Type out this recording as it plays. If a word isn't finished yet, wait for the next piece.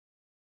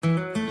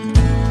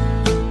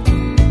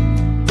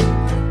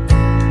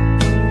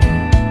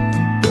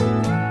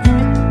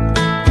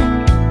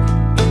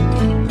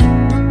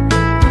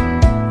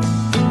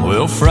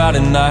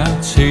Friday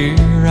nights here,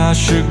 I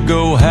should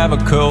go have a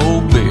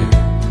cold beer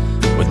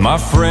with my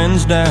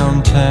friends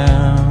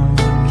downtown.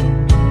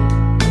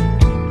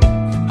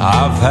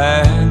 I've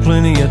had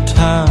plenty of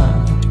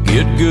time to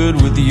get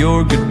good with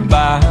your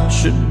goodbye,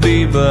 should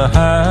be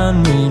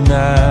behind me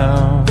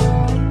now.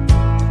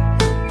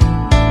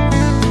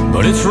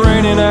 But it's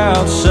raining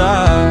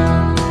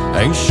outside,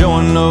 ain't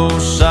showing no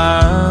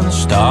sign of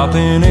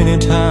stopping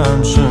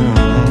anytime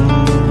soon.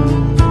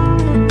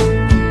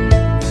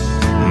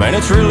 Man,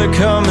 it's really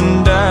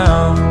coming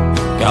down,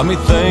 got me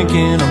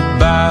thinking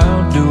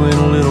about doing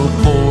a little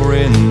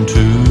pouring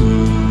too.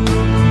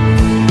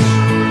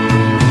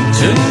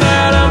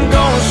 Tonight I'm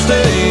gonna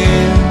stay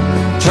in,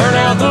 turn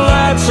out the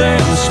lights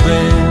and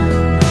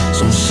spin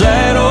some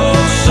sad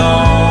old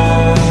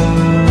songs.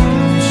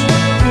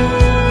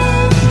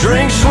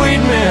 Drink sweet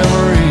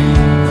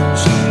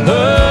memories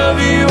of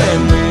you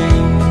and me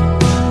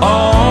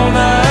all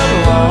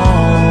night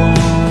long.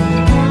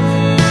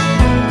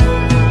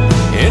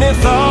 Any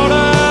thought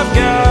I've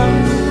got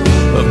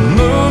of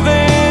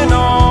moving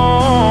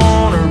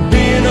on or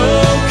being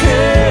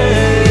okay,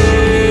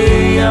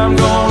 I'm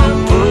gonna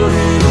put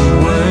it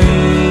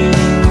away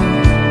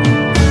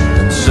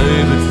and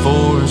save it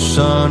for a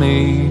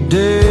sunny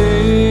day.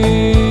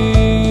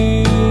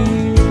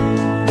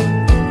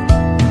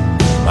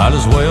 Might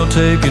as well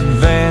take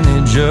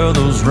advantage of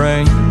those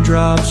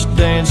raindrops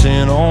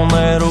dancing on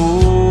that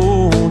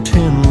old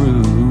tin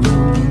roof.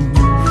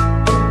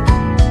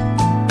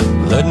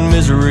 Let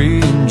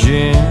misery and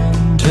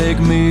gin take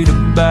me to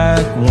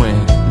back when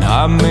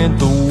I meant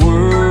the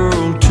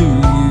world to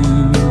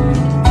you.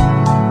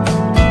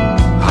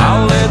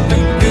 I'll let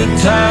the good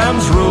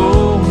times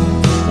roll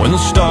when the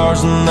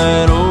stars and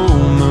that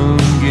old moon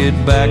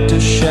get back to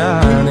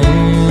shining.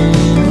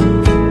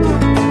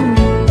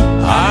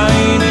 I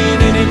ain't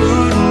in any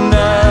mood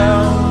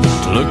now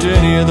to look to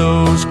any of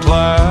those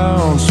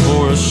clouds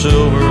for a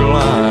silver